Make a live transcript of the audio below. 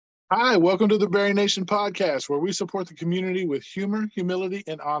Hi, welcome to the Berry Nation podcast, where we support the community with humor, humility,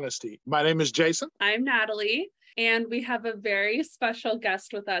 and honesty. My name is Jason. I'm Natalie, and we have a very special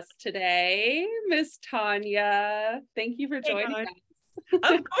guest with us today, Miss Tanya. Thank you for joining us. Of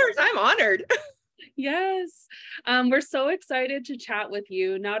course, I'm honored. Yes, we're so excited to chat with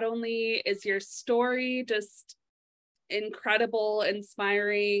you. Not only is your story just incredible,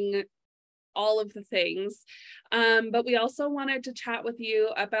 inspiring, all of the things. But we also wanted to chat with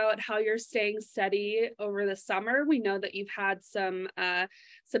you about how you're staying steady over the summer. We know that you've had some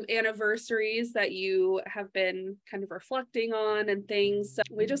anniversaries that you have been kind of reflecting on and things. So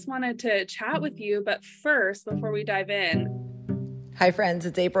we just wanted to chat with you. But first, before we dive in, Hi friends,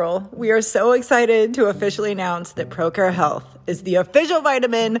 it's April. We are so excited to officially announce that ProCare Health is the official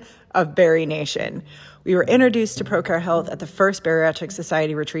vitamin of Berry Nation. We were introduced to ProCare Health at the first Bariatric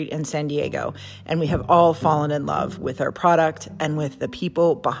Society retreat in San Diego, and we have all fallen in love with our product and with the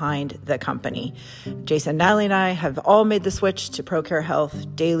people behind the company. Jason, Natalie, and I have all made the switch to ProCare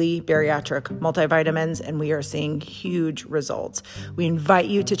Health daily bariatric multivitamins, and we are seeing huge results. We invite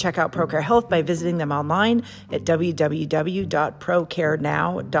you to check out ProCare Health by visiting them online at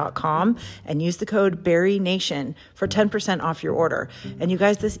www.procarenow.com and use the code BerryNation for 10% off your order. And you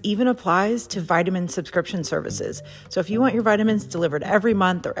guys, this even applies to vitamin subscription services. So if you want your vitamins delivered every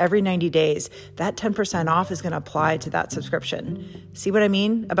month or every 90 days, that 10% off is going to apply to that subscription. See what I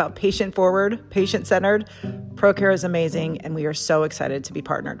mean about patient forward, patient centered? ProCare is amazing, and we are so excited to be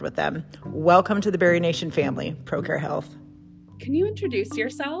partnered with them. Welcome to the Berry Nation family, ProCare Health. Can you introduce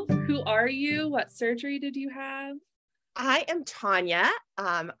yourself? Who are you? What surgery did you have? I am Tanya.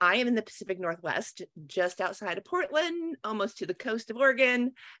 I am in the Pacific Northwest, just outside of Portland, almost to the coast of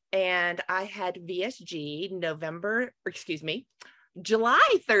Oregon. And I had VSG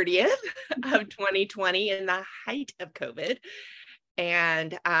July 30th of 2020 in the height of COVID.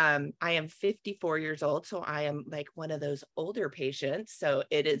 And I am 54 years old, so I am like one of those older patients. So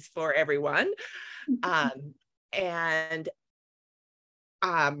it is for everyone.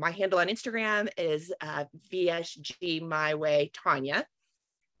 My handle on Instagram is VSG My Way Tanya,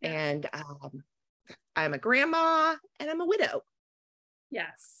 and I'm a grandma and I'm a widow.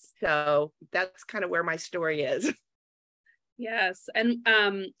 Yes. So that's kind of where my story is. Yes, and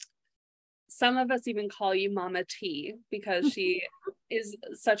some of us even call you Mama T because she is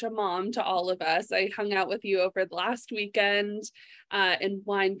such a mom to all of us. I hung out with you over the last weekend in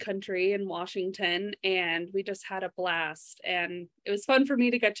wine country in Washington, and we just had a blast. And it was fun for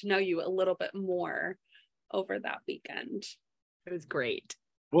me to get to know you a little bit more over that weekend. It was great.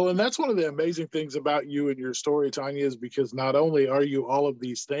 Well, and that's one of the amazing things about you and your story, Tanya, is because not only are you all of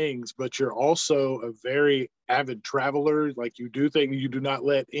these things, but you're also a very avid traveler. Like, you do things, you do not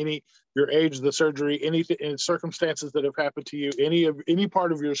let your age, the surgery, anything, and circumstances that have happened to you, any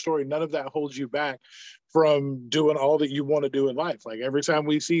part of your story, none of that holds you back from doing all that you want to do in life. Like, every time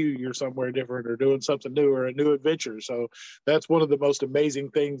we see you, you're somewhere different or doing something new or a new adventure. So that's one of the most amazing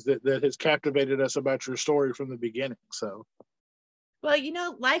things that has captivated us about your story from the beginning. So. Well,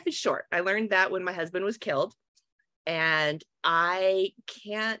 life is short. I learned that when my husband was killed, and I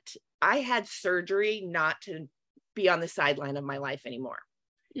had surgery not to be on the sideline of my life anymore.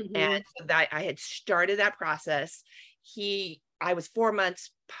 Mm-hmm. And so that I had started that process. I was 4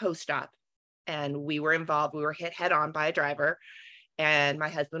 months post-op, and we were involved. We were hit head on by a driver, and my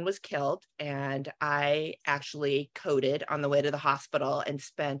husband was killed. And I actually coded on the way to the hospital and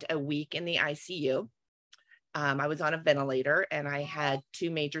spent a week in the ICU. I was on a ventilator, and I had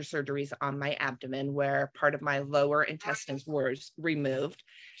 2 major surgeries on my abdomen where part of my lower intestines was removed,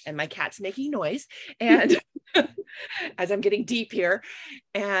 and my cat's making noise. And as I'm getting deep here.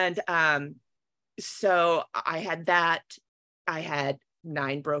 And so I had that. I had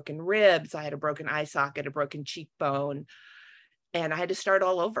 9 broken ribs. I had a broken eye socket, a broken cheekbone, and I had to start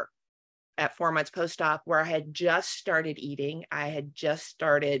all over at 4 months post-op, where I had just started eating. I had just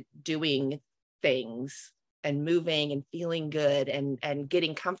started doing things and moving and feeling good and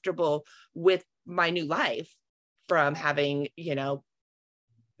getting comfortable with my new life from having, 80%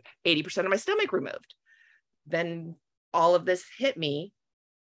 of my stomach removed. Then all of this hit me,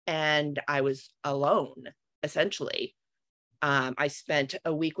 and I was alone, essentially. I spent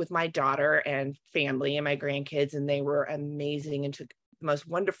a week with my daughter and family and my grandkids, and they were amazing and took the most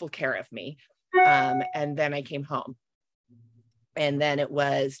wonderful care of me. And then I came home, and then it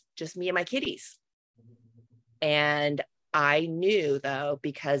was just me and my kitties. And I knew, though,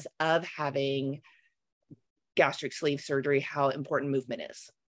 because of having gastric sleeve surgery, how important movement is.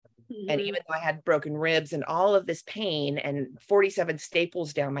 Mm-hmm. And even though I had broken ribs and all of this pain and 47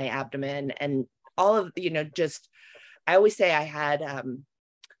 staples down my abdomen and all of, I always say I had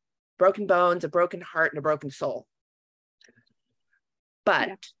broken bones, a broken heart, and a broken soul. But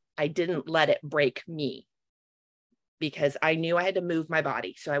yeah. I didn't let it break me, because I knew I had to move my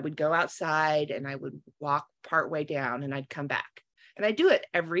body. So I would go outside and I would walk part way down and I'd come back. And I do it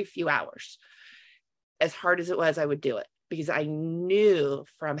every few hours. As hard as it was, I would do it, because I knew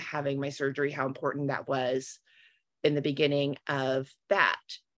from having my surgery how important that was in the beginning of that.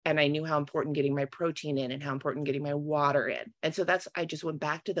 And I knew how important getting my protein in and how important getting my water in. And so I just went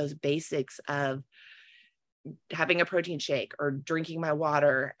back to those basics of having a protein shake or drinking my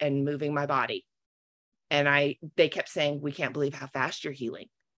water and moving my body. And they kept saying, we can't believe how fast you're healing.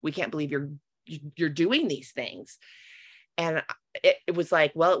 We can't believe you're doing these things. And it was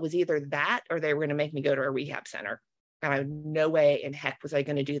like, well, it was either that or they were going to make me go to a rehab center. And I had no way in heck was I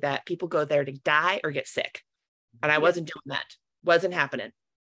going to do that. People go there to die or get sick. And I wasn't doing that. Wasn't happening.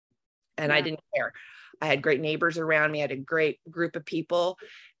 And I didn't care. I had great neighbors around me. I had a great group of people.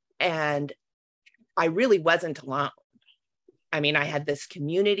 And I really wasn't alone. I mean, I had this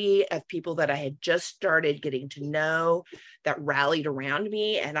community of people that I had just started getting to know that rallied around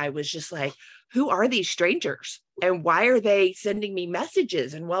me. And I was just like, who are these strangers? And why are they sending me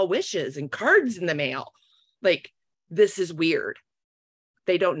messages and well wishes and cards in the mail? Like, this is weird.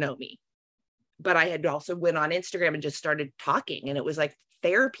 They don't know me. But I had also went on Instagram and just started talking. And it was like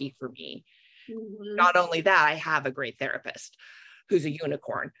therapy for me. Mm-hmm. Not only that, I have a great therapist who's a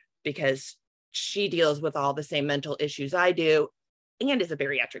unicorn, because she deals with all the same mental issues I do and is a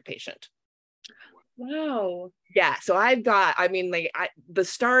bariatric patient. Wow. Yeah. So the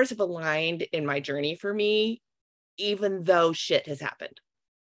stars have aligned in my journey for me, even though shit has happened.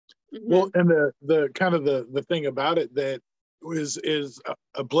 Mm-hmm. Well, and the kind of the thing about it that is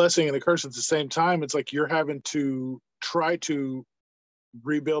a blessing and a curse at the same time. It's like you're having to try to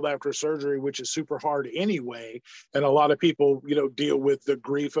rebuild after surgery, which is super hard anyway. And a lot of people, deal with the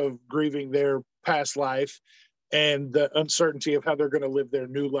grief of grieving their past life and the uncertainty of how they're going to live their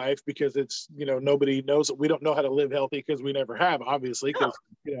new life, because it's, nobody knows. We don't know how to live healthy because we never have, obviously, because,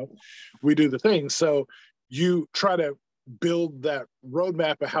 we do the things. So you try to build that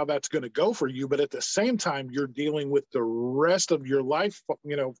roadmap of how that's going to go for you. But at the same time, you're dealing with the rest of your life,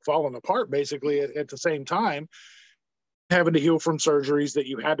 falling apart basically at the same time, having to heal from surgeries that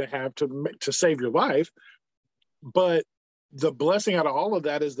you had to have to save your life. But the blessing out of all of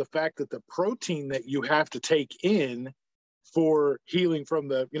that is the fact that the protein that you have to take in for healing from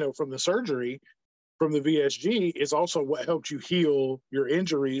the surgery, from the VSG, is also what helps you heal your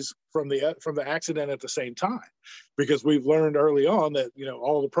injuries from the accident at the same time. Because we've learned early on that,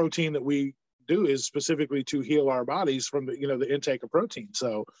 all the protein that we do is specifically to heal our bodies from the intake of protein.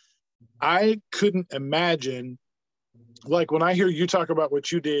 So I couldn't imagine, like when I hear you talk about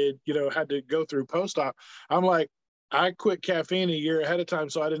what you did, had to go through post-op, I'm like, I quit caffeine a year ahead of time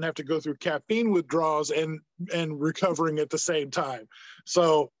so I didn't have to go through caffeine withdrawals and recovering at the same time.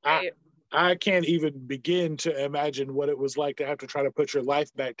 So I can't even begin to imagine what it was like to have to try to put your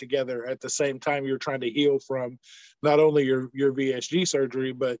life back together at the same time you're trying to heal from not only your VSG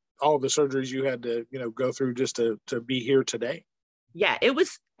surgery, but all the surgeries you had to, go through just to be here today. Yeah,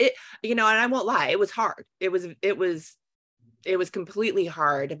 and I won't lie, it was hard. It was completely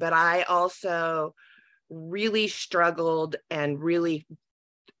hard, but I also really struggled and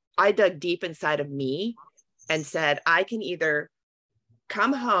I dug deep inside of me and said, I can either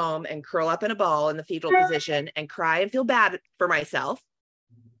come home and curl up in a ball in the fetal position and cry and feel bad for myself,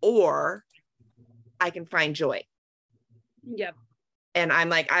 or I can find joy. Yep. And I'm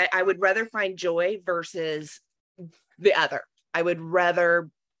like, I would rather find joy versus the other. I would rather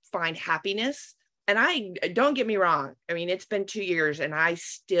find happiness. And don't get me wrong. I mean, it's been 2 years and I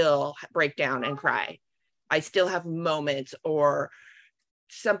still break down and cry. I still have moments, or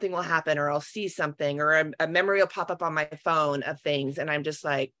something will happen, or I'll see something, or a memory will pop up on my phone of things. And I'm just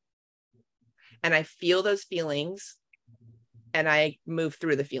like, and I feel those feelings and I move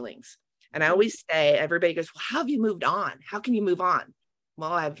through the feelings. And I always say, everybody goes, well, how have you moved on? How can you move on?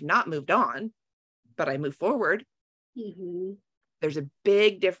 Well, I've not moved on, but I move forward. Mm-hmm. There's a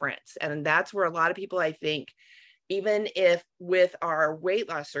big difference. And that's where a lot of people, I think, even if with our weight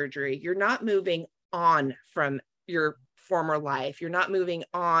loss surgery, you're not moving on from your former life. You're not moving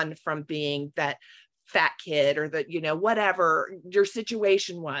on from being that fat kid or whatever your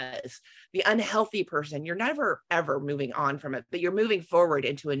situation was, the unhealthy person. You're never, ever moving on from it, but you're moving forward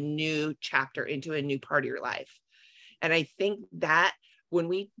into a new chapter, into a new part of your life. And I think that when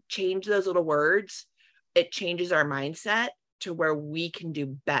we change those little words, it changes our mindset to where we can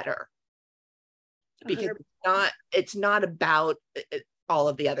do better, because it's not about all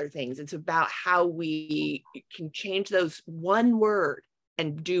of the other things. It's about how we can change those one word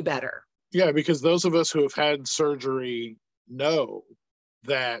and do better. Yeah, because those of us who have had surgery know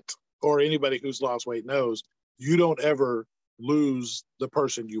that, or anybody who's lost weight knows, you don't ever lose the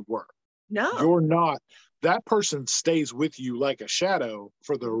person you were. No. You're not, that person stays with you like a shadow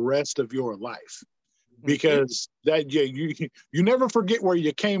for the rest of your life. Because that, yeah, you never forget where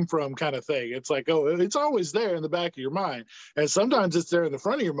you came from, kind of thing. It's like, oh, it's always there in the back of your mind. And sometimes it's there in the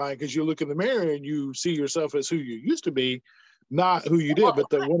front of your mind because you look in the mirror and you see yourself as who you used to be, not who you did.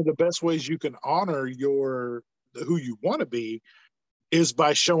 But one of the best ways you can honor who you want to be is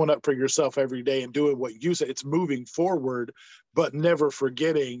by showing up for yourself every day and doing what you say. It's moving forward, but never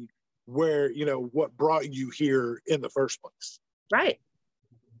forgetting where, what brought you here in the first place. Right.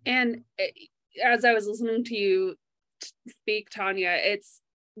 And as I was listening to you speak, Tanya,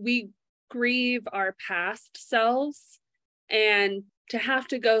 we grieve our past selves, and to have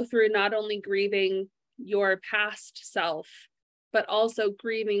to go through not only grieving your past self, but also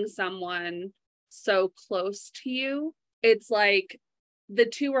grieving someone so close to you. It's like the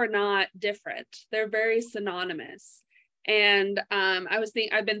two are not different. They're very synonymous. And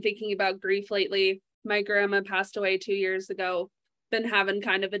I've been thinking about grief lately. My grandma passed away 2 years ago. Been having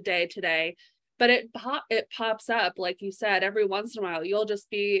kind of a day today. But it pops up, like you said, every once in a while. You'll just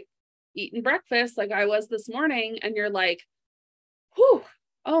be eating breakfast like I was this morning, and you're like, whew,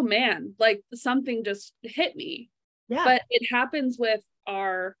 oh man, like something just hit me. Yeah. But it happens with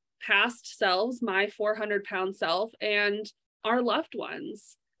our past selves, my 400-pound self, and our loved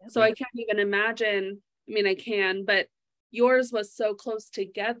ones. So I can't even imagine. I mean, I can, but yours was so close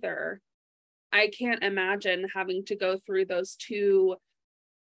together. I can't imagine having to go through those two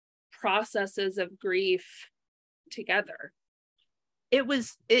processes of grief together. It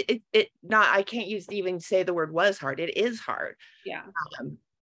was not, I can't even say the word was hard. It is hard. Yeah.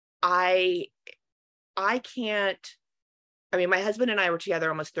 I can't, I mean, my husband and I were together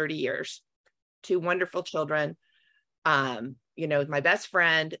almost 30 years, 2 wonderful children, my best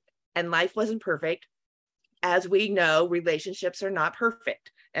friend, and life wasn't perfect. As we know, relationships are not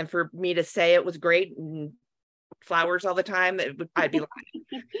perfect. And for me to say it was great and flowers all the time, I'd be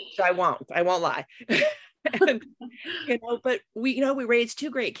lying. So I won't lie. And, but we raised 2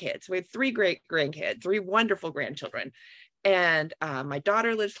 great kids. We had 3 great grandkids, 3 wonderful grandchildren. And my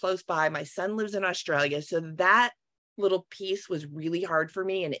daughter lives close by. My son lives in Australia. So that little piece was really hard for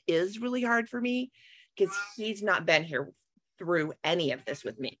me, and it is really hard for me because he's not been here through any of this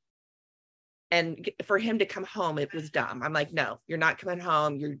with me. And for him to come home, it was dumb. I'm like, no, you're not coming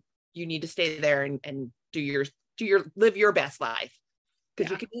home. You need to stay there and live your best life,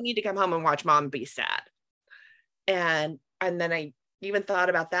 because you need to come home and watch mom be sad. And then I even thought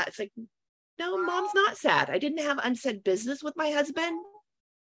about that. It's like, no, mom's not sad. I didn't have unsaid business with my husband.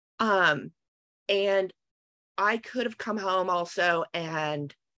 And I could have come home also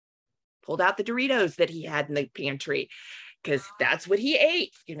and pulled out the Doritos that he had in the pantry, because that's what he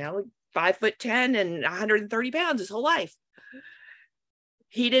ate, 5'10" and 130 pounds his whole life.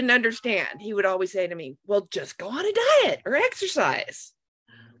 He didn't understand. He would always say to me, well, just go on a diet or exercise.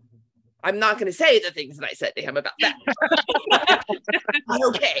 I'm not going to say the things that I said to him about that.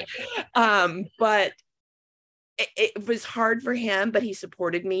 Okay. But it was hard for him, but he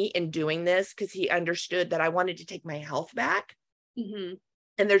supported me in doing this because he understood that I wanted to take my health back. Mm-hmm.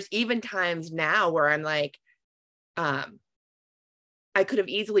 And there's even times now where I'm like, I could have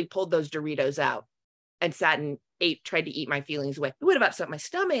easily pulled those Doritos out and sat and tried to eat my feelings away. It would have upset my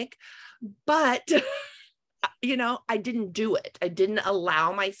stomach, but I didn't do it. I didn't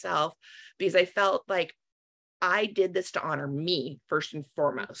allow myself, because I felt like I did this to honor me first and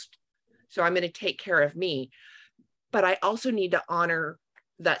foremost. So I'm going to take care of me, but I also need to honor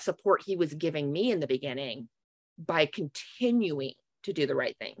that support he was giving me in the beginning by continuing to do the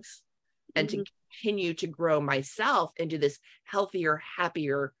right things and to continue to grow myself into this healthier,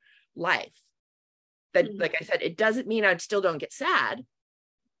 happier life. That, like I said, it doesn't mean I still don't get sad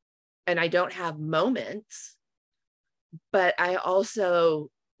and I don't have moments, but I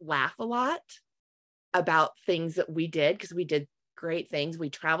also laugh a lot about things that we did, because we did great things. We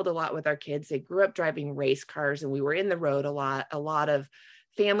traveled a lot with our kids. They grew up driving race cars, and we were in the road a lot of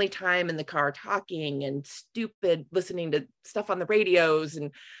family time in the car, talking and listening to stuff on the radios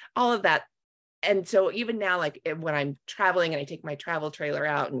and all of that. And so even now, like when I'm traveling and I take my travel trailer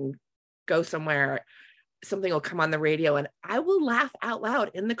out and go somewhere, something will come on the radio and I will laugh out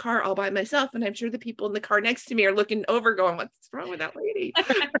loud in the car all by myself. And I'm sure the people in the car next to me are looking over going, what's wrong with that lady?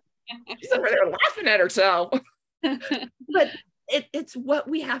 She's over there laughing at herself. But it's what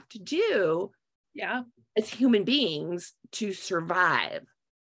we have to do as human beings to survive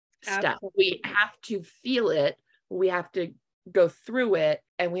stuff. We have to feel it. We have to go through it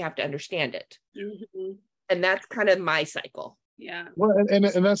and we have to understand it. Mhm. And that's kind of my cycle. Yeah. Well, and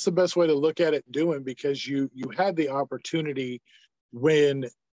that's the best way to look at it doing, because you had the opportunity when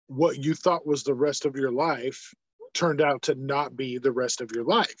what you thought was the rest of your life turned out to not be the rest of your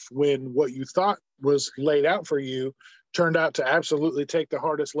life. When what you thought was laid out for you turned out to absolutely take the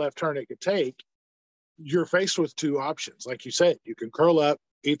hardest left turn it could take. You're faced with two options. Like you said, you can curl up,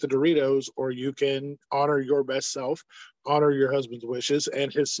 eat the Doritos, or you can honor your best self, honor your husband's wishes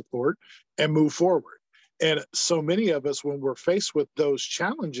and his support, and move forward. And so many of us, when we're faced with those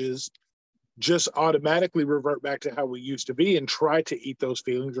challenges, just automatically revert back to how we used to be and try to eat those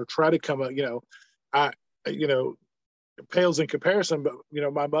feelings or try to come up, pales in comparison, but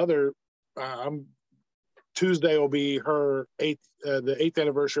my mother, Tuesday will be the 8th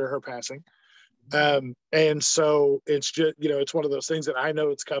anniversary of her passing. And so it's just, it's one of those things that I know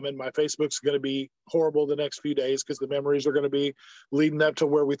it's coming. My Facebook's going to be horrible the next few days because the memories are going to be leading up to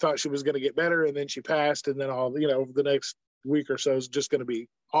where we thought she was going to get better. And then she passed. And then the next week or so is just going to be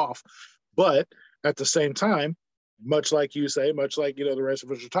off. But at the same time, much like you say, much like, the rest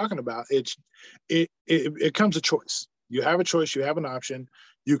of us are talking about, it comes a choice. You have a choice. You have an option.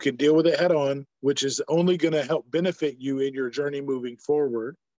 You can deal with it head on, which is only going to help benefit you in your journey moving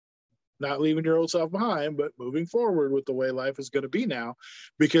forward. Not leaving your old self behind, but moving forward with the way life is going to be now,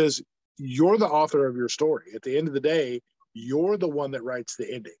 because you're the author of your story. At the end of the day, you're the one that writes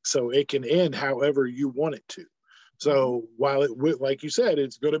the ending. So it can end however you want it to. So while like you said,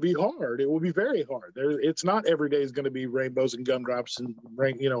 it's going to be hard, it will be very hard. It's not every day is going to be rainbows and gumdrops and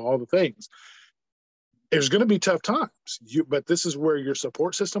all the things. There's going to be tough times, but this is where your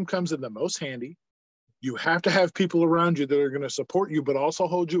support system comes in the most handy. You have to have people around you that are going to support you, but also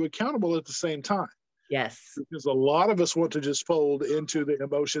hold you accountable at the same time. Yes. Because a lot of us want to just fold into the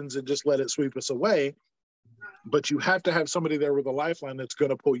emotions and just let it sweep us away. But you have to have somebody there with a lifeline that's going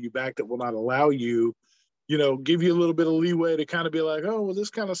to pull you back, that will not allow you, give you a little bit of leeway to kind of be like, oh, well, this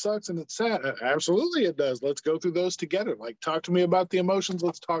kind of sucks and it's sad. Absolutely it does. Let's go through those together. Like, talk to me about the emotions.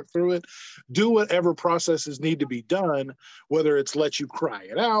 Let's talk through it. Do whatever processes need to be done, whether it's let you cry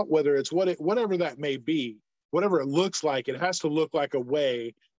it out, whether it's whatever that may be, whatever it looks like. It has to look like a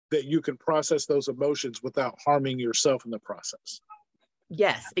way that you can process those emotions without harming yourself in the process.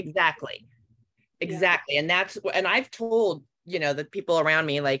 Yes, exactly. Exactly. Yeah. And I've told, the people around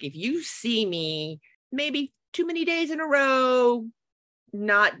me, like, if you see me maybe too many days in a row,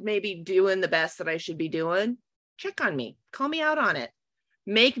 not maybe doing the best that I should be doing, check on me, call me out on it,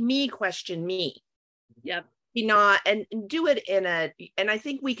 make me question me. Yep. And do it and I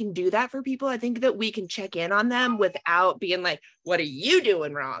think we can do that for people. I think that we can check in on them without being like, what are you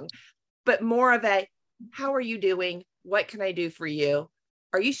doing wrong? But more of a, how are you doing? What can I do for you?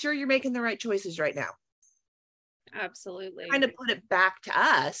 Are you sure you're making the right choices right now? Absolutely. Kind of put it back to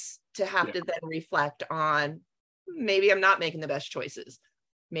us to have to then reflect on, maybe I'm not making the best choices.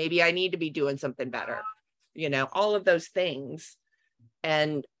 Maybe I need to be doing something better, all of those things.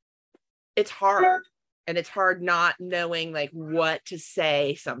 And it's hard. And it's hard not knowing like what to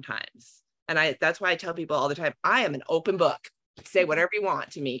say sometimes. And that's why I tell people all the time, I am an open book. Say whatever you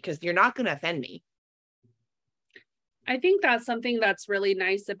want to me, because you're not going to offend me. I think that's something that's really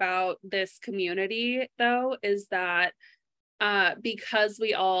nice about this community, though, is that because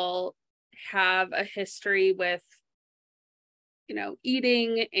we all have a history with,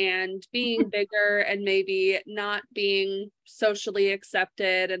 eating and being bigger and maybe not being socially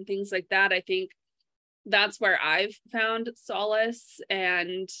accepted and things like that, I think that's where I've found solace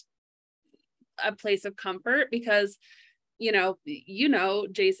and a place of comfort, because,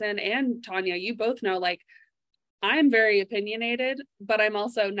 Jason and Tanya, you both know, like, I'm very opinionated, but I'm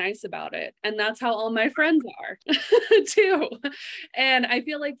also nice about it. And that's how all my friends are too. And I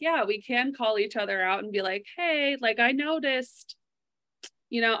feel like, we can call each other out and be like, hey, like, I noticed,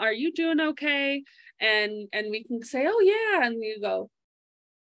 are you doing okay? And we can say, oh yeah. And you go,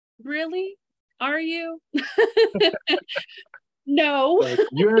 really? Are you? No.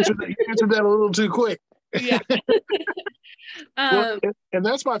 You answered that a little too quick. Yeah. Well, and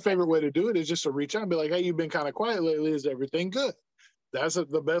that's my favorite way to do it, is just to reach out and be like, hey, you've been kind of quiet lately. Is everything good? That's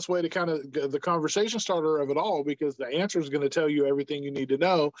the best way to kind of the conversation starter of it all, because the answer is going to tell you everything you need to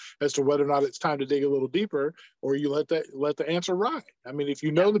know as to whether or not it's time to dig a little deeper, or you let the answer ride. I mean, if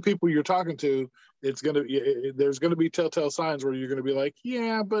you know the people you're talking to, there's going to be telltale signs where you're going to be like,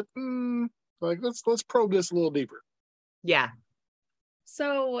 yeah, but like, let's probe this a little deeper. Yeah.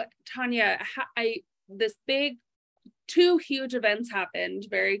 So Tanya, this big 2 huge events happened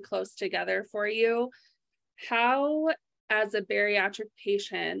very close together for you. How, as a bariatric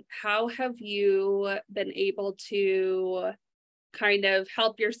patient, how have you been able to kind of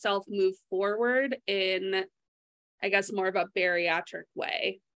help yourself move forward in, I guess, more of a bariatric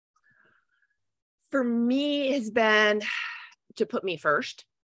way? For me, has been to put me first,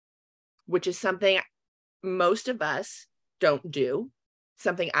 which is something most of us don't do,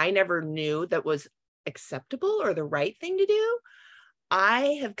 something I never knew that was acceptable or the right thing to do.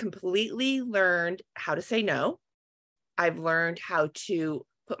 I have completely learned how to say no. I've learned how to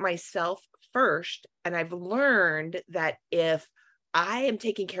put myself first. And I've learned that if I am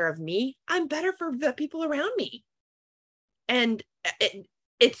taking care of me, I'm better for the people around me. And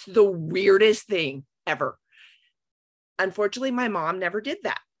it's the weirdest thing ever. Unfortunately, my mom never did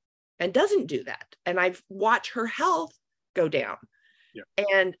that and doesn't do that. And I've watched her health go down. Yeah.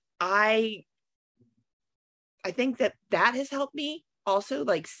 And I think that has helped me also,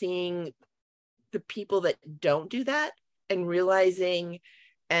 like seeing the people that don't do that and realizing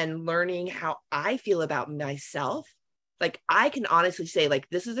and learning how I feel about myself. Like, I can honestly say, like,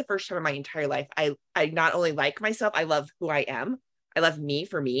 this is the first time in my entire life I not only like myself, I love who I am. I love me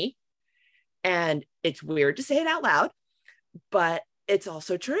for me. And it's weird to say it out loud, but it's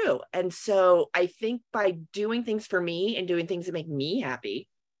also true. And so I think by doing things for me and doing things that make me happy,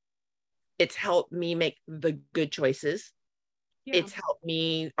 it's helped me make the good choices. Yeah. It's helped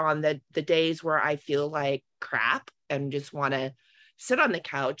me on the days where I feel like crap and just want to sit on the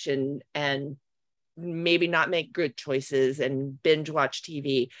couch and maybe not make good choices and binge watch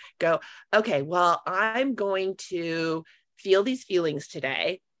TV, go, okay, well, I'm going to feel these feelings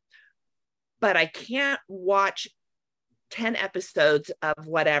today, but I can't watch 10 episodes of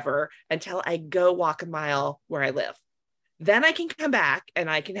whatever until I go walk a mile where I live. Then I can come back and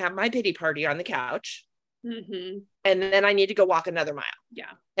I can have my pity party on the couch. Mm-hmm. And then I need to go walk another mile.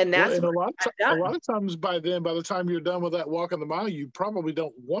 Yeah. And that's a lot of times by the time you're done with that walk on the mile, you probably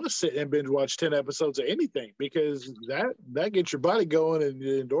don't want to sit and binge watch 10 episodes of anything, because that gets your body going and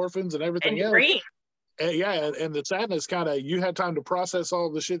the endorphins and everything else. And and the sadness kind of, you had time to process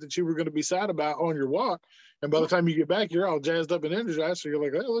all the shit that you were going to be sad about on your walk. And by the time you get back, you're all jazzed up and energized. So you're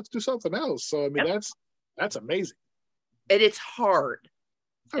like, oh, let's do something else. So, I mean, that's amazing. And it's hard.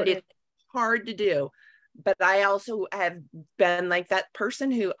 It's hard to do. But I also have been like that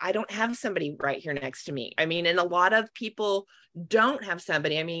person who I don't have somebody right here next to me. I mean, and a lot of people don't have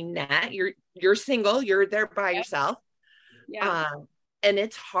somebody. I mean, Nat, you're single, you're there by yourself. Yeah. And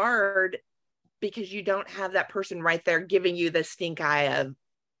it's hard because you don't have that person right there giving you the stink eye of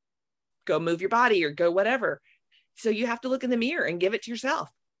go move your body or go whatever. So you have to look in the mirror and give it to yourself.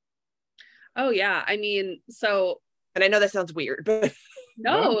 Oh yeah. I mean, and I know that sounds weird, but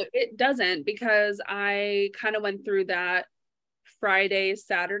no, it doesn't, because I kind of went through that Friday,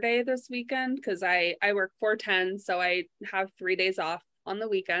 Saturday this weekend, because I work 4/10, so I have 3 days off on the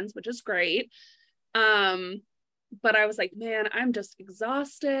weekends, which is great. But I was like, man, I'm just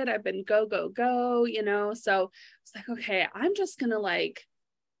exhausted. I've been go, so it's like, okay, I'm just gonna like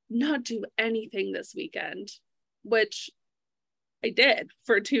not do anything this weekend, which I did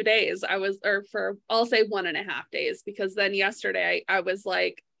for 2 days. I'll say 1.5 days, because then yesterday I was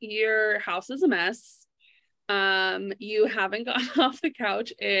like, your house is a mess. You haven't gotten off the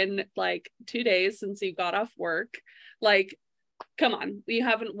couch in like 2 days since you got off work. Like, come on, you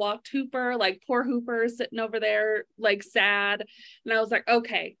haven't walked Hooper, like poor Hooper sitting over there, like sad. And I was like,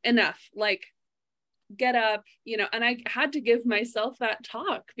 okay, enough, like get up, and I had to give myself that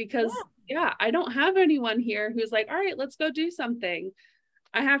talk, because I don't have anyone here who's like, all right, let's go do something.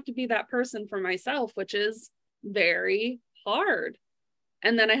 I have to be that person for myself, which is very hard.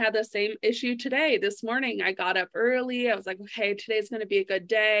 And then I had the same issue today. This morning, I got up early. I was like, okay, today's going to be a good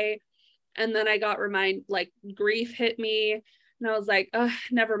day. And then I got like grief hit me. And I was like, oh,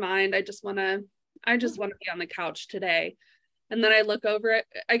 never mind. I just want to be on the couch today. And then I look over it.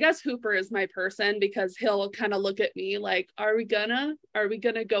 I guess Hooper is my person, because he'll kind of look at me like, are we gonna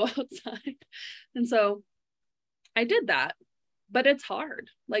go outside? And so I did that. But it's hard.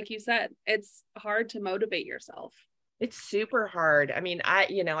 Like you said, it's hard to motivate yourself. It's super hard. I mean, I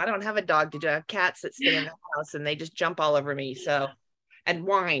don't have a dog to do. I have cats that stay in the house and they just jump all over me. So, and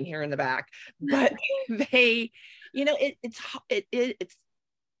whine here in the back, but they,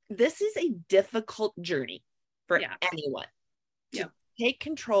 this is a difficult journey for anyone to take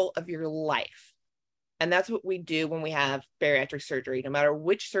control of your life. And that's what we do when we have bariatric surgery. No matter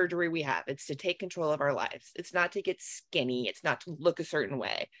which surgery we have, it's to take control of our lives. It's not to get skinny. It's not to look a certain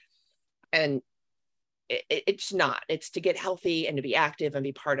way. And it's not. It's to get healthy and to be active and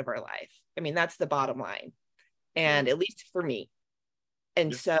be part of our life. I mean, that's the bottom line. And at least for me.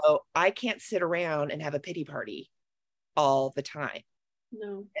 And so I can't sit around and have a pity party all the time.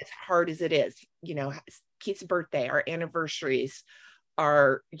 No. As hard as it is, Keith's birthday, our anniversaries,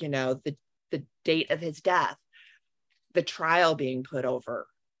 our, the date of his death, the trial being put over,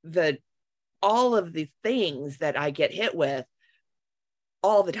 all of the things that I get hit with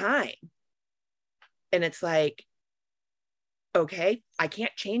all the time. And it's like, okay, I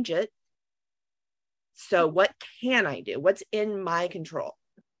can't change it. So what can I do? What's in my control?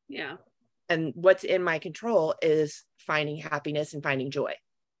 Yeah. And what's in my control is finding happiness and finding joy,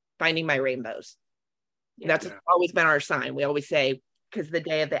 finding my rainbows. Yeah. That's always been our sign. We always say, because the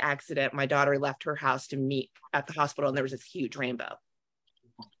day of the accident, my daughter left her house to meet at the hospital, and there was this huge rainbow.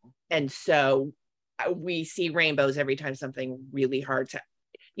 And so we see rainbows every time something really hard to,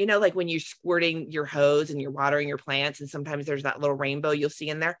 like when you're squirting your hose and you're watering your plants, and sometimes there's that little rainbow you'll see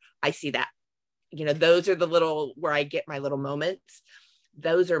in there. I see that. Those are the little, where I get my little moments.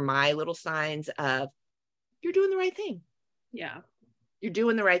 Those are my little signs of, you're doing the right thing. Yeah. You're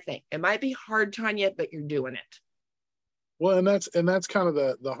doing the right thing. It might be hard, Tanya, but you're doing it. Well, and that's kind of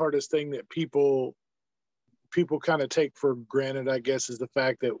the hardest thing that people kind of take for granted, I guess, is the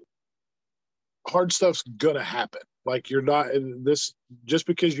fact that hard stuff's gonna happen. Like, you're not in this, just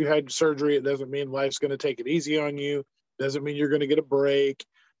because you had surgery, it doesn't mean life's gonna take it easy on you. Doesn't mean you're gonna get a break,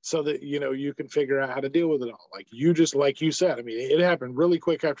 so that you can figure out how to deal with it all. Like you said, I mean, it happened really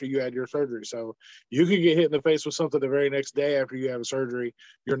quick after you had your surgery, so you could get hit in the face with something the very next day after you have a surgery.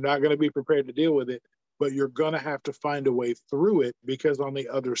 You're not going to be prepared to deal with it, but you're going to have to find a way through it, because on the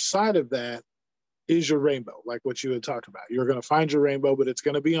other side of that is your rainbow, like what you had talked about. You're going to find your rainbow, but it's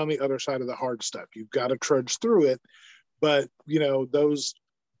going to be on the other side of the hard stuff. You've got to trudge through it. But those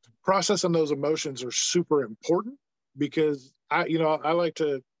processing those emotions are super important, because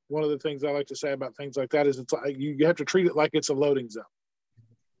one of the things I like to say about things like that is, it's like you have to treat it like it's a loading zone.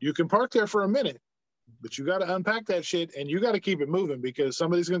 You can park there for a minute, but you got to unpack that shit, and you got to keep it moving, because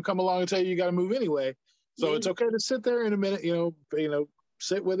somebody's going to come along and tell you got to move anyway. So It's okay to sit there in a minute,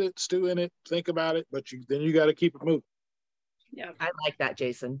 sit with it, stew in it, think about it, but then you got to keep it moving. Yeah. I like that,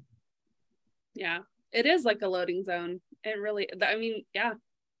 Jason. Yeah. It is like a loading zone. It really, yeah,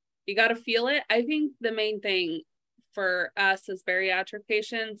 you got to feel it. I think the main thing for us as bariatric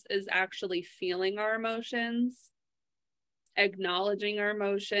patients is actually feeling our emotions, acknowledging our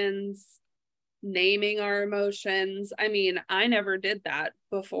emotions, naming our emotions. I mean, I never did that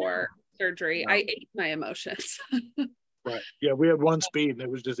before surgery. No. I ate my emotions. Right. Yeah, we had one speed, and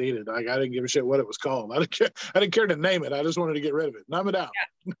it was just eat it. Like, I didn't give a shit what it was called. I didn't care to name it. I just wanted to get rid of it. Numb it out.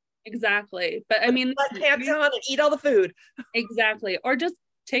 Yeah, exactly. But I mean, put pants on and eat all the food. Exactly. Or just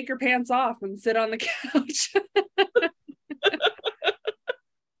take your pants off and sit on the couch.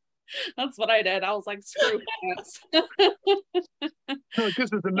 That's what I did. I was like, screw pants.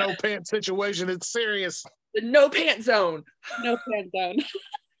 This is a no pants situation. It's serious. The no pants zone. No pants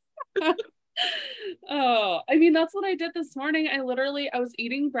zone. Oh, I mean, that's what I did this morning. I was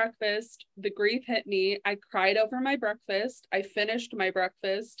eating breakfast. The grief hit me. I cried over my breakfast. I finished my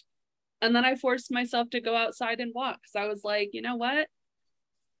breakfast. And then I forced myself to go outside and walk. So I was like, you know what?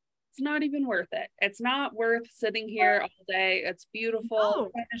 It's not even worth it. It's not worth sitting here all day. It's beautiful,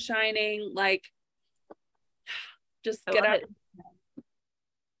 no. Kind of shining. Like, just get out.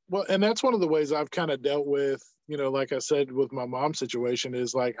 Well, and that's one of the ways I've kind of dealt with, like I said, with my mom's situation,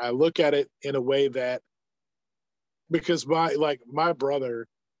 is like, I look at it in a way that, because my brother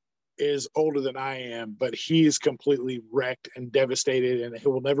is older than I am, but he's completely wrecked and devastated, and he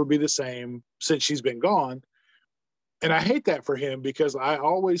will never be the same since she's been gone. And I hate that for him, because I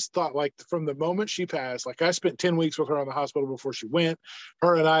always thought, like, from the moment she passed, like, I spent 10 weeks with her in the hospital before she went.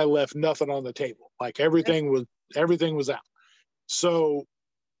 Her and I left nothing on the table. Like, everything was out. So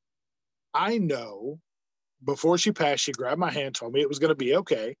I know before she passed, she grabbed my hand, told me it was going to be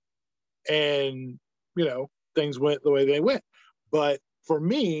okay. And, things went the way they went. But for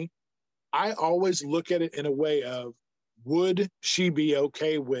me, I always look at it in a way of, would she be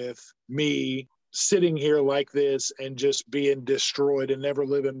okay with me sitting here like this and just being destroyed and never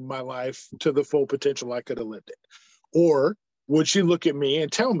living my life to the full potential I could have lived it? Or would she look at me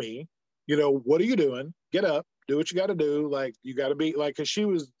and tell me, what are you doing? Get up, do what you got to do. Like, you got to be like, because she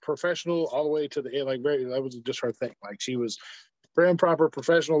was professional all the way to the end, like, that was just her thing. Like, she was very proper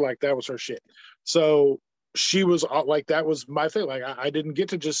professional. Like, that was her shit. So she was like, that was my thing. Like, I didn't get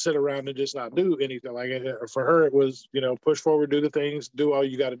to just sit around and just not do anything. Like, for her, it was, push forward, do the things, do all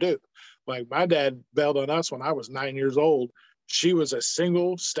you got to do. Like, my dad bailed on us when I was 9 years old. She was a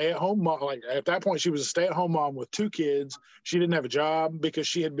single stay-at-home mom. Like, at that point, she was a stay-at-home mom with 2 kids. She didn't have a job because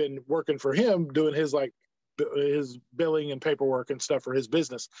she had been working for him, doing his billing and paperwork and stuff for his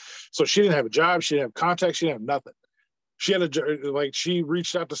business. So she didn't have a job. She didn't have contacts. She didn't have nothing. She had she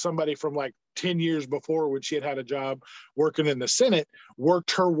reached out to somebody from, like, 10 years before, when she had a job working in the Senate,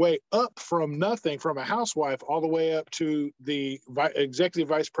 worked her way up from nothing, from a housewife, all the way up to the executive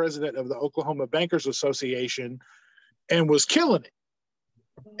vice president of the Oklahoma Bankers Association, and was killing it.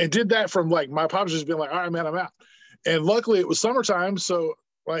 And did that from, like, my pops just being like, all right, man, I'm out. And luckily it was summertime. So,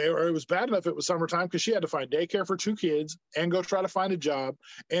 like, or it was bad enough it was summertime, because she had to find daycare for 2 kids and go try to find a job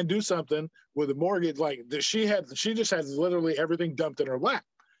and do something with a mortgage. Like, she just had literally everything dumped in her lap.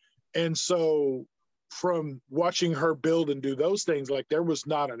 And so from watching her build and do those things, like, there was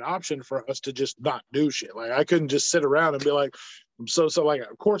not an option for us to just not do shit. Like, I couldn't just sit around and be like, so like,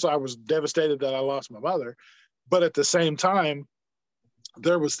 of course I was devastated that I lost my mother, but at the same time,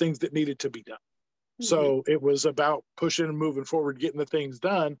 there was things that needed to be done. Mm-hmm. So it was about pushing and moving forward, getting the things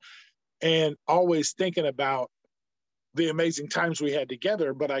done, and always thinking about the amazing times we had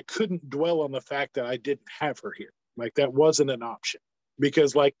together. But I couldn't dwell on the fact that I didn't have her here. Like, that wasn't an option,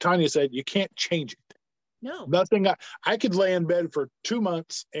 because, like Tanya said, you can't change it. No. Nothing. I could lay in bed for 2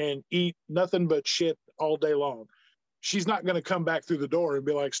 months and eat nothing but shit all day long. She's not going to come back through the door and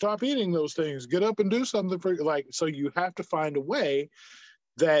be like, stop eating those things, get up and do something for, like, so you have to find a way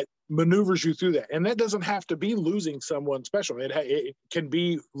that maneuvers you through that. And that doesn't have to be losing someone special. It can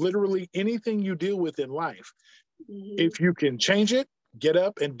be literally anything you deal with in life. Mm-hmm. If you can change it, get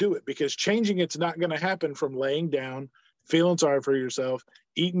up and do it, because changing it's not going to happen from laying down, feeling sorry for yourself,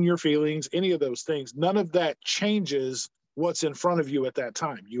 eating your feelings, any of those things. None of that changes what's in front of you at that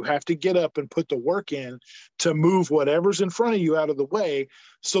time. You have to get up and put the work in to move whatever's in front of you out of the way,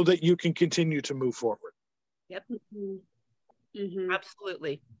 so that you can continue to move forward. Yep. Mm-hmm.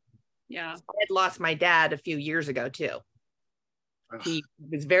 Absolutely. Yeah. I had lost my dad a few years ago too. He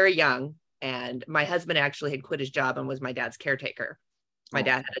was very young, and my husband actually had quit his job and was my dad's caretaker. My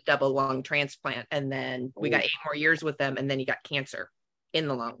dad had a double lung transplant, and then we got 8 more years with him, and then he got cancer in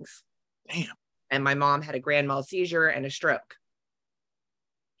the lungs. Damn. And my mom had a grand mal seizure and a stroke.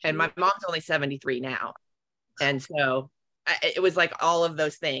 And my mom's only 73 now. And so it was like all of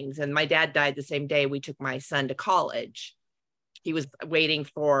those things. And my dad died the same day we took my son to college. He was waiting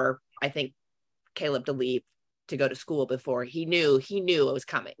for, I think, Caleb to leave to go to school before he knew it was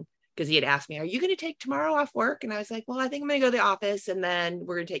coming, because he had asked me, are you going to take tomorrow off work? And I was like, well, I think I'm going to go to the office, and then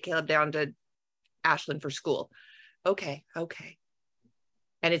we're going to take Caleb down to Ashland for school. Okay.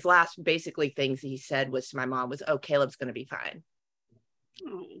 And his last basically things he said was to my mom was, oh, Caleb's going to be fine.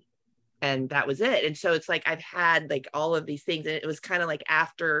 Oh. And that was it. And so it's like, I've had like all of these things. And it was kind of like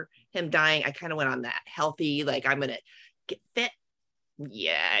after him dying, I kind of went on that healthy, like, I'm going to get fit.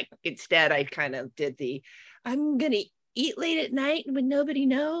 Yeah. Instead, I kind of did I'm going to eat late at night when nobody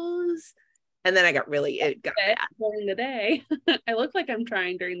knows. And then it got bad. During the day. I look like I'm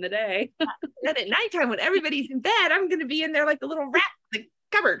trying during the day. Then at nighttime, when everybody's in bed, I'm going to be in there like the little rat in the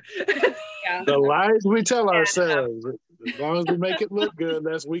cupboard. Yeah. The lies we tell ourselves. As long as we make it look good,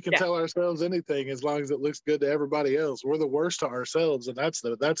 we can tell ourselves anything as long as it looks good to everybody else. We're the worst to ourselves, and that's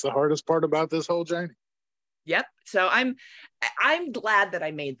the hardest part about this whole journey. Yep. So I'm glad that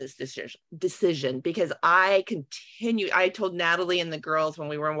I made this decision, because I told Natalie and the girls when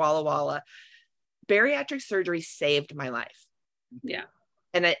we were in Walla Walla, bariatric surgery saved my life. Yeah.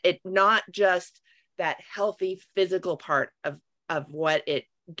 And it not just that healthy physical part of what it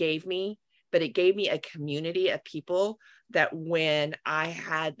gave me, but it gave me a community of people that when I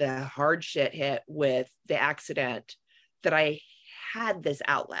had the hard shit hit with the accident, that I had this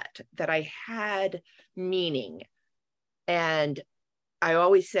outlet, that I had meaning. And I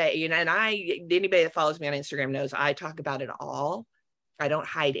always say, and anybody that follows me on Instagram knows I talk about it all. I don't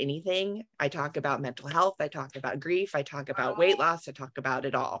hide anything. I talk about mental health. I talk about grief. I talk about weight loss. I talk about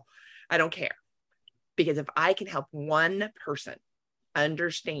it all. I don't care. Because if I can help one person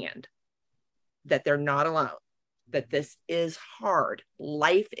understand that they're not alone, that this is hard.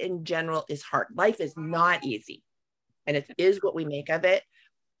 Life in general is hard. Life is not easy. And it is what we make of it.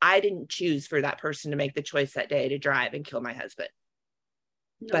 I didn't choose for that person to make the choice that day to drive and kill my husband.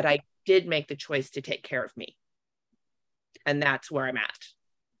 No. But I did make the choice to take care of me. And that's where I'm at.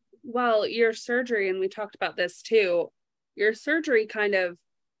 Well, your surgery, and we talked about this too, your surgery kind of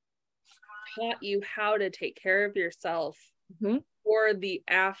taught you how to take care of yourself for the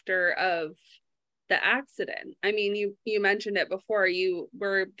after of the accident. I mean, you mentioned it before, you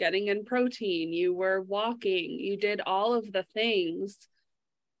were getting in protein, you were walking, you did all of the things.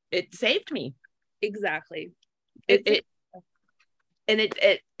 It saved me. Exactly. It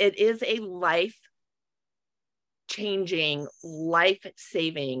is a life-changing,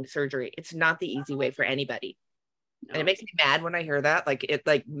 life-saving surgery. It's not the easy way for anybody. No. And it makes me mad when I hear that. Like, it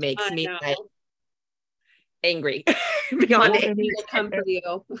like makes me like, angry beyond Well, angry. Will come for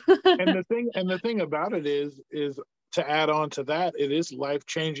you. and the thing about it is to add on to that, it is life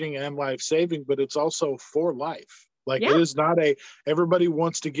changing and life saving, but it's also for life. Like Yeah. it is not everybody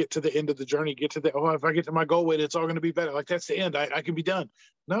wants to get to the end of the journey, get to the, oh, if I get to my goal weight, it's all going to be better. Like that's the end. I can be done.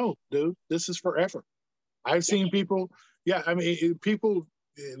 No, dude, this is forever. I've seen people. Yeah. I mean, people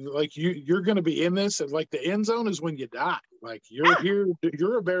like you're going to be in this, and like the end zone is when you die. Like you're here,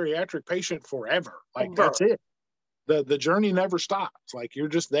 you're a bariatric patient forever. Like that's it. The journey never stops. Like you're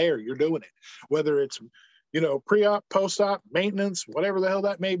just there, you're doing it, whether it's pre-op, post-op, maintenance, whatever the hell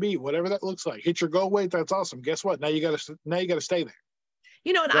that may be, whatever that looks like. Hit your goal weight, that's awesome. Guess what? Now you got to stay there.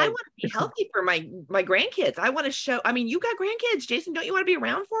 And I want to be healthy for my grandkids. I want to show. I mean, you got grandkids, Jason. Don't you want to be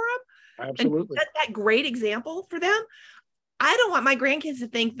around for them? Absolutely. And that great example for them. I don't want my grandkids to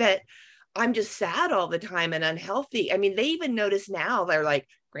think that I'm just sad all the time and unhealthy. I mean, they even notice now. They're like,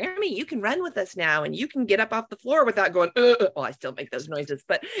 Grammy, you can run with us now, and you can get up off the floor without going, well, I still make those noises,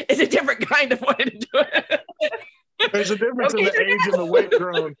 but it's a different kind of way to do it. There's a difference in the age and the weight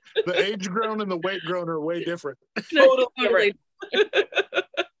grown. The age grown and the weight grown are way different. Totally. But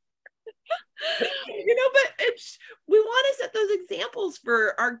we want to set those examples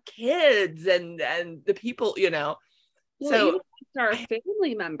for our kids and the people, Well, so even our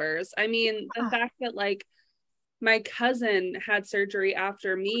family members. I mean, the fact that like my cousin had surgery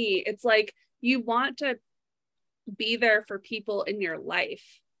after me, it's like you want to be there for people in your life.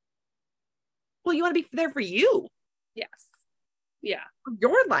 Well, you want to be there for you. Yes. Yeah. For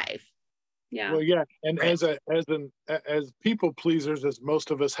your life. Yeah. Well, yeah, and right. as people pleasers, as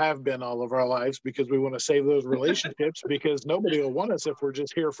most of us have been all of our lives, because we want to save those relationships, because nobody will want us if we're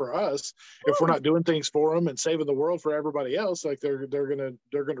just here for us. If we're not doing things for them and saving the world for everybody else, like they're gonna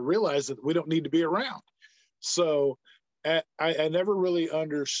realize that we don't need to be around. So I never really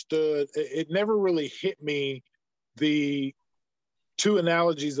understood. It never really hit me. The two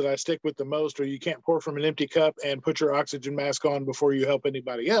analogies that I stick with the most are you can't pour from an empty cup and put your oxygen mask on before you help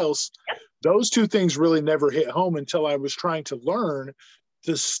anybody else. Yep. Those two things really never hit home until I was trying to learn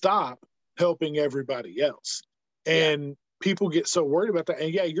to stop helping everybody else. And people get so worried about that.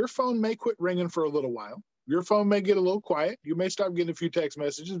 And yeah, your phone may quit ringing for a little while. Your phone may get a little quiet. You may stop getting a few text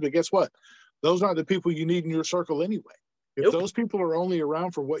messages, but guess what? Those aren't the people you need in your circle anyway. If those people are only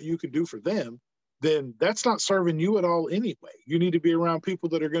around for what you could do for them, then that's not serving you at all anyway. You need to be around people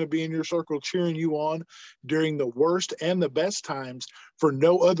that are going to be in your circle cheering you on during the worst and the best times for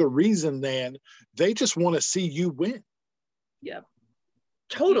no other reason than they just want to see you win. Yeah,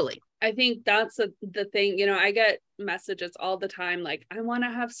 totally. I think that's the thing. I get messages all the time like, I want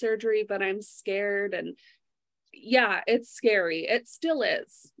to have surgery, but I'm scared. And yeah, it's scary. It still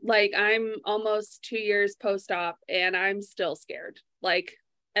is. Like, I'm almost 2 years post-op and I'm still scared. Like,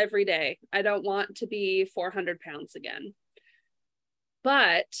 every day. I don't want to be 400 pounds again.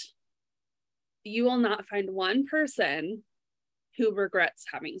 But you will not find one person who regrets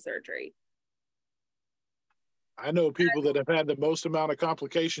having surgery. I know people that have had the most amount of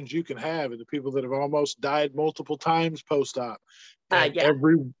complications you can have, and the people that have almost died multiple times post-op.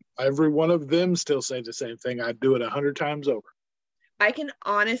 Every one of them still say the same thing. I'd do it 100 times over. I can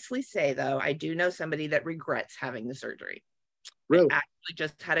honestly say, though, I do know somebody that regrets having the surgery. Really? I actually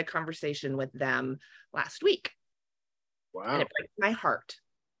just had a conversation with them last week. Wow. And it breaks my heart.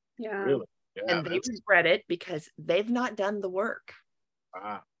 Yeah. Really? Yeah, and they regret it because they've not done the work.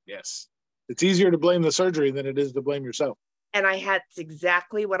 Yes. It's easier to blame the surgery than it is to blame yourself. And that's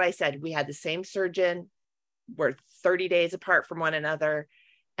exactly what I said. We had the same surgeon. We're 30 days apart from one another.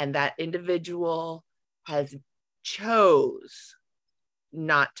 And that individual has chose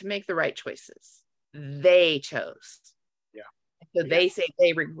not to make the right choices. They chose. So they say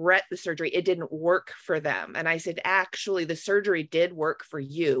they regret the surgery. It didn't work for them. And I said, actually, the surgery did work for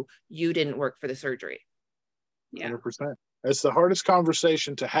you. You didn't work for the surgery. Yeah. 100%. It's the hardest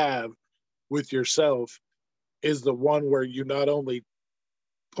conversation to have with yourself, is the one where you not only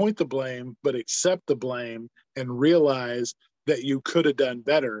point the blame, but accept the blame and realize that you could have done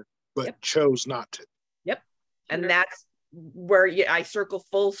better, but chose not to. Yep. And that's where I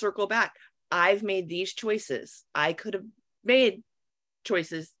full circle back. I've made these choices. I could have made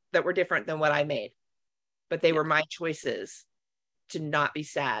choices that were different than what I made, but they were my choices to not be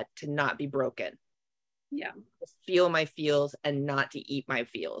sad, to not be broken. Yeah. To feel my feels and not to eat my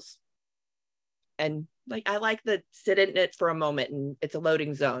feels. And like, I like the sit in it for a moment and it's a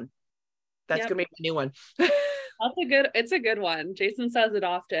loading zone. That's going to be a new one. It's a good one. Jason says it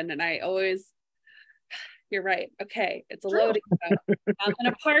often. And I always, you're right. Okay. It's a loading zone. I'm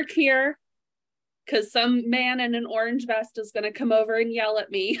going to park here. because some man in an orange vest is going to come over and yell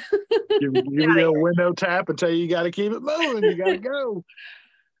at me. Give you a window tap and tell you got to keep it moving. You got to go.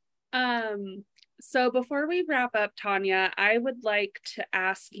 So before we wrap up, Tanya, I would like to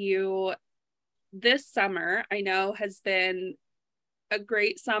ask you, this summer, I know, has been a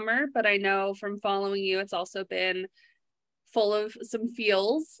great summer, but I know from following you, it's also been full of some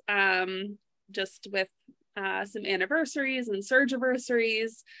feels, just with some anniversaries and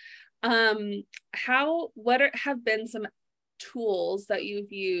surgiversaries. What have been some tools that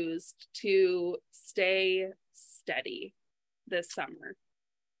you've used to stay steady this summer?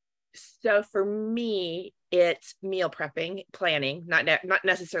 So for me, it's meal prepping, planning, not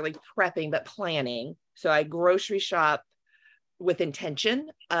necessarily prepping, but planning. So I grocery shop with intention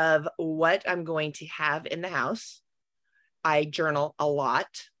of what I'm going to have in the house. I journal a lot.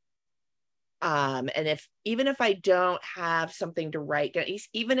 And even if I don't have something to write down,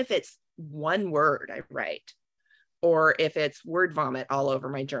 even if it's one word I write, or if it's word vomit all over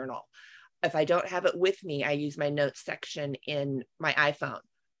my journal, if I don't have it with me, I use my notes section in my iPhone.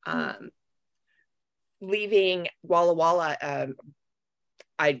 Leaving Walla Walla,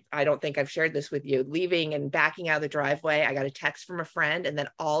 I don't think I've shared this with you. Leaving and backing out of the driveway, I got a text from a friend, and then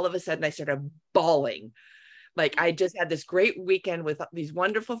all of a sudden I started bawling. Like, I just had this great weekend with these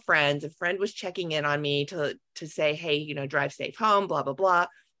wonderful friends. A friend was checking in on me to say, hey, drive safe home, blah, blah, blah.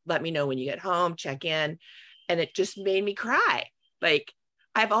 Let me know when you get home, check in. And it just made me cry. Like,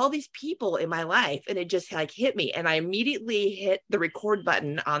 I have all these people in my life, and it just hit me. And I immediately hit the record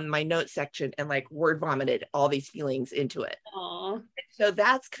button on my notes section and word vomited all these feelings into it. Aww. So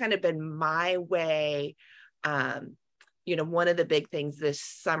that's kind of been my way. One of the big things this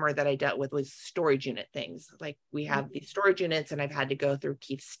summer that I dealt with was storage unit things. Like, we have these storage units, and I've had to go through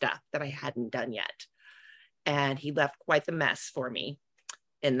Keith's stuff that I hadn't done yet. And he left quite the mess for me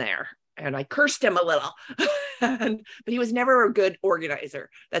in there. And I cursed him a little, but he was never a good organizer.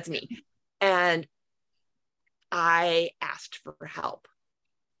 That's me. And I asked for help.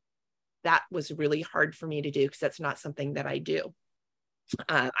 That was really hard for me to do because that's not something that I do.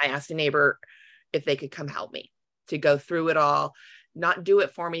 I asked a neighbor if they could come help me to go through it all, not do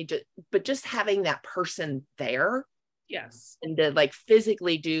it for me, but just having that person there. Yes. And to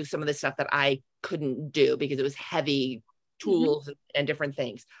physically do some of the stuff that I couldn't do because it was heavy tools and different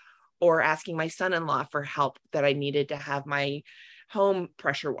things. Or asking my son-in-law for help that I needed to have my home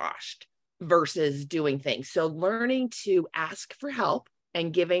pressure washed versus doing things. So learning to ask for help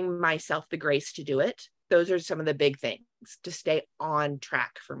and giving myself the grace to do it. Those are some of the big things to stay on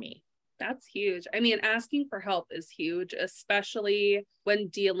track for me. That's huge. I mean, asking for help is huge, especially when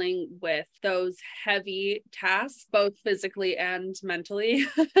dealing with those heavy tasks, both physically and mentally.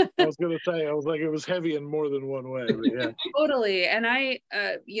 I was going to say, I was like, it was heavy in more than one way. But yeah. Totally. And I,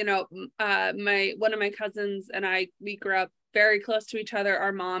 one of my cousins and I, we grew up very close to each other.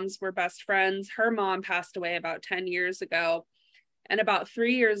 Our moms were best friends. Her mom passed away about 10 years ago. And about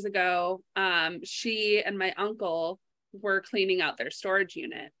 3 years ago, she and my uncle were cleaning out their storage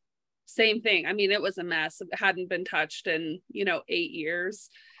unit. Same thing. I mean, it was a mess. It hadn't been touched in, 8 years.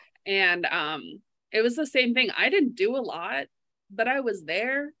 And it was the same thing. I didn't do a lot, but I was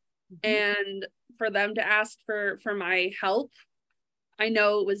there. And for them to ask for my help, I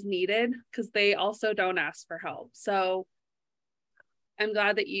know it was needed because they also don't ask for help. So I'm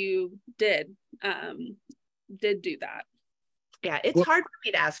glad that you did do that. Yeah, it's hard for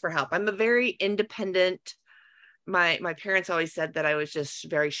me to ask for help. I'm a very independent. My parents always said that I was just a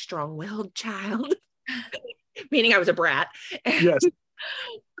very strong-willed child, meaning I was a brat. Yes.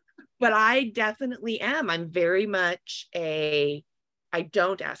 But I definitely am. I'm very much I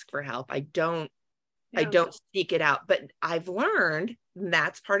don't ask for help. I don't seek it out. But I've learned, and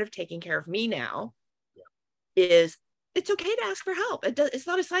that's part of taking care of me now, is it's okay to ask for help. It's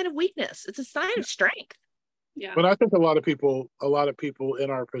not a sign of weakness. It's a sign of strength. Yeah. But I think a lot of people in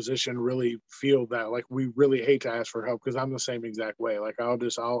our position really feel that, like, we really hate to ask for help, because I'm the same exact way. Like, I'll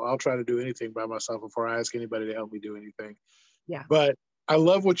try to do anything by myself before I ask anybody to help me do anything. Yeah. But I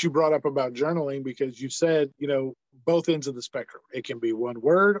love what you brought up about journaling, because you said, both ends of the spectrum. It can be one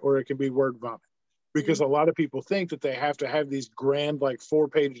word or it can be word vomit. Because a lot of people think that they have to have these grand,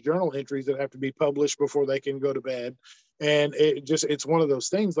 4-page journal entries that have to be published before they can go to bed. And it's one of those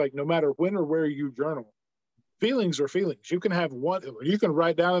things, like, no matter when or where you journal, feelings are feelings. You can have one, you can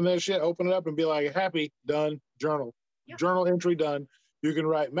write down in that shit, open it up and be like, happy, done, journal. Yeah. Journal entry done. You can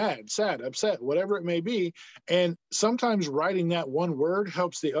write mad, sad, upset, whatever it may be. And sometimes writing that one word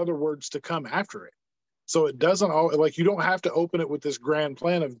helps the other words to come after it. So it doesn't all, you don't have to open it with this grand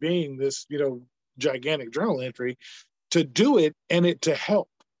plan of being this, gigantic journal entry to do it and it to help.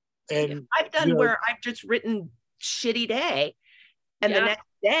 And I've done where I've just written shitty day, and the next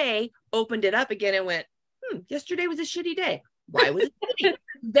day opened it up again and went, yesterday was a shitty day. Why was it shitty?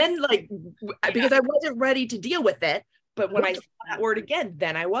 Then because I wasn't ready to deal with it. But when I saw that word again,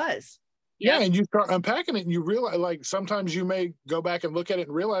 then I was. Yeah, and you start unpacking it and you realize, like, sometimes you may go back and look at it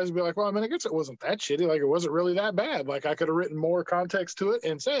and realize and be like, well, I mean, I guess it wasn't that shitty. Like, it wasn't really that bad. Like, I could have written more context to it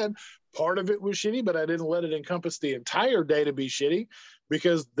and said part of it was shitty, but I didn't let it encompass the entire day to be shitty,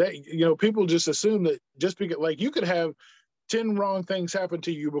 because people just assume that just because, like, you could have 10 wrong things happen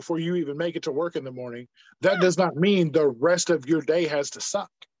to you before you even make it to work in the morning. That does not mean the rest of your day has to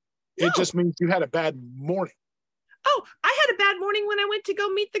suck. No. It just means you had a bad morning. Oh, I had a bad morning when I went to go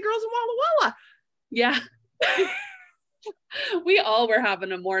meet the girls in Walla Walla. Yeah. We all were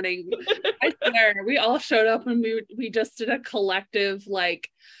having a morning. I swear, we all showed up and we just did a collective, like,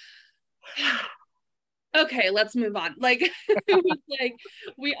 okay, let's move on. Like, it was like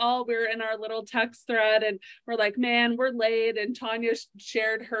we're in our little text thread and we're like, man, we're late. And Tanya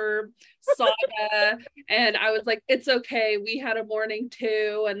shared her saga and I was like, it's okay, we had a morning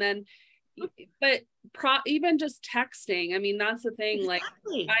too. And then but even just texting, I mean, that's the thing.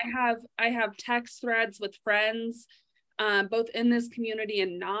 Exactly. Like I have text threads with friends, both in this community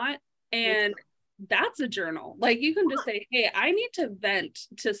and not, and that's a journal. Like, you can just say, hey, I need to vent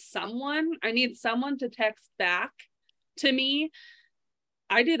to someone. I need someone to text back to me.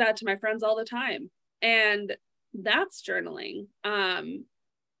 I do that to my friends all the time, and that's journaling. I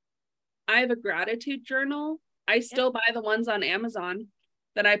have a gratitude journal. I still buy the ones on Amazon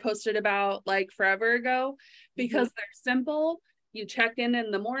that I posted about like forever ago, because they're simple. You check in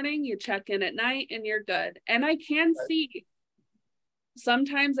the morning, you check in at night, and you're good. And I can see,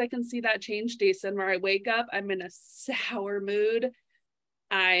 sometimes I can see that change, Jason, where I wake up, I'm in a sour mood.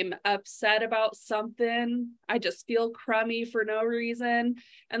 I'm upset about something. I just feel crummy for no reason.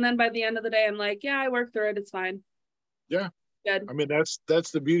 And then by the end of the day, I'm like, yeah, I worked through it. It's fine. Yeah. Good. I mean,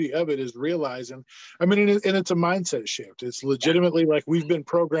 that's the beauty of it, is realizing, I mean, and it's a mindset shift. It's legitimately like we've been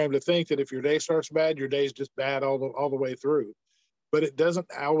programmed to think that if your day starts bad, your day's just bad all the way through. But it doesn't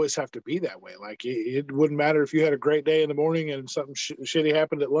always have to be that way. Like, it wouldn't matter if you had a great day in the morning and something shitty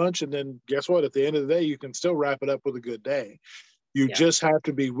happened at lunch. And then guess what? At the end of the day, you can still wrap it up with a good day. You just have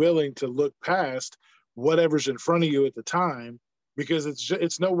to be willing to look past whatever's in front of you at the time, because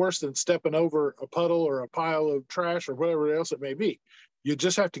it's no worse than stepping over a puddle or a pile of trash or whatever else it may be. You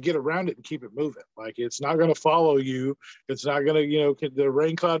just have to get around it and keep it moving. Like, it's not going to follow you. It's not going to, the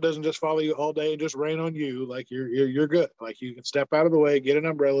rain cloud doesn't just follow you all day and just rain on you. Like, you're good. Like, you can step out of the way, get an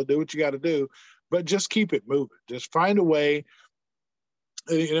umbrella, do what you got to do, but just keep it moving. Just find a way.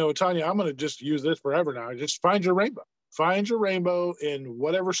 Tanya, I'm going to just use this forever now. Just find your rainbow. Find your rainbow in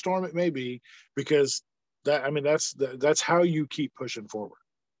whatever storm it may be, because that's how you keep pushing forward.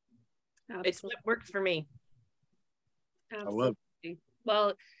 Absolutely. It's what works for me. Absolutely. I love it.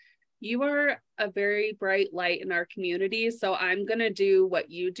 Well, you are a very bright light in our community, so I'm gonna do what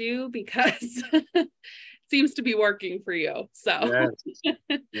you do, because it seems to be working for you. So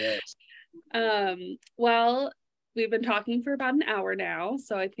yes. Well, we've been talking for about an hour now,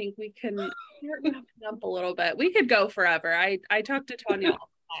 so I think we can start wrapping up a little bit. We could go forever. I talk to Tanya all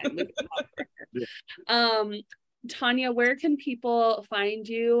the time. We could talk forever. Tanya, where can people find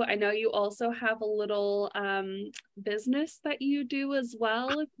you? I know you also have a little business that you do as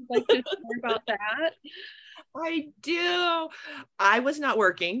well, if you'd like to share about that. I do. I was not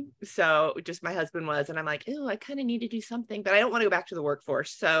working, so just my husband was, and I'm like, oh, I kind of need to do something, but I don't want to go back to the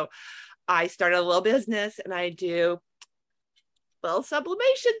workforce. So I started a little business, and I do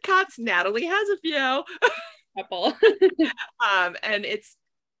sublimation cups. Natalie has a few. Couple. And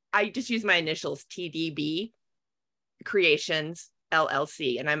I just use my initials, TDB Creations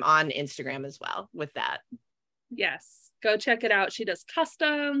LLC, and I'm on Instagram as well with that. Yes, go check it out. She does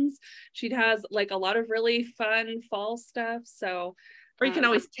customs. She has like a lot of really fun fall stuff. So, or you can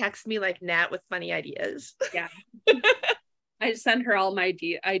always text me like Nat with funny ideas. Yeah. I send her all my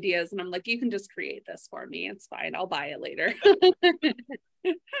ideas, and I'm like, you can just create this for me. It's fine. I'll buy it later.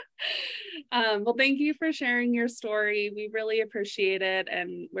 Well, thank you for sharing your story. We really appreciate it.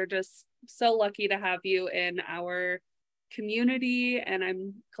 And we're just so lucky to have you in our community. And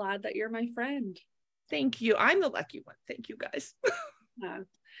I'm glad that you're my friend. Thank you. I'm the lucky one. Thank you, guys. All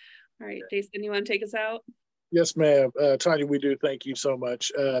right, Jason, you want to take us out? Yes, ma'am. Tanya, we do thank you so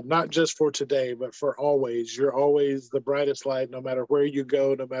much. Not just for today, but for always. You're always the brightest light, no matter where you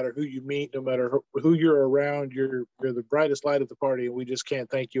go, no matter who you meet, no matter who you're around. You're the brightest light at the party, and we just can't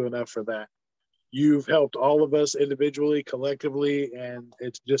thank you enough for that. You've helped all of us individually, collectively, and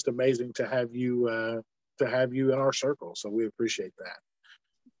it's just amazing to have you in our circle. So we appreciate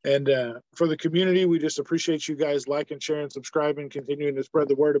that. And for the community, we just appreciate you guys liking, sharing, subscribing, continuing to spread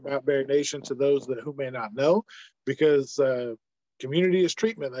the word about Berry Nation to those who may not know, because community is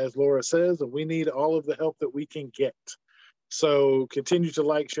treatment, as Laura says, and we need all of the help that we can get. So continue to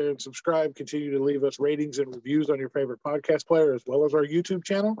like, share, and subscribe. Continue to leave us ratings and reviews on your favorite podcast player, as well as our YouTube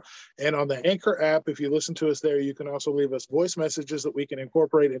channel. And on the Anchor app, if you listen to us there, you can also leave us voice messages that we can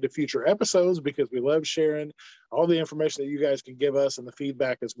incorporate into future episodes, because we love sharing all the information that you guys can give us and the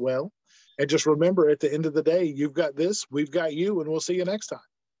feedback as well. And just remember, at the end of the day, you've got this, we've got you, and we'll see you next time.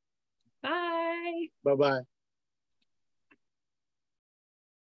 Bye. Bye-bye.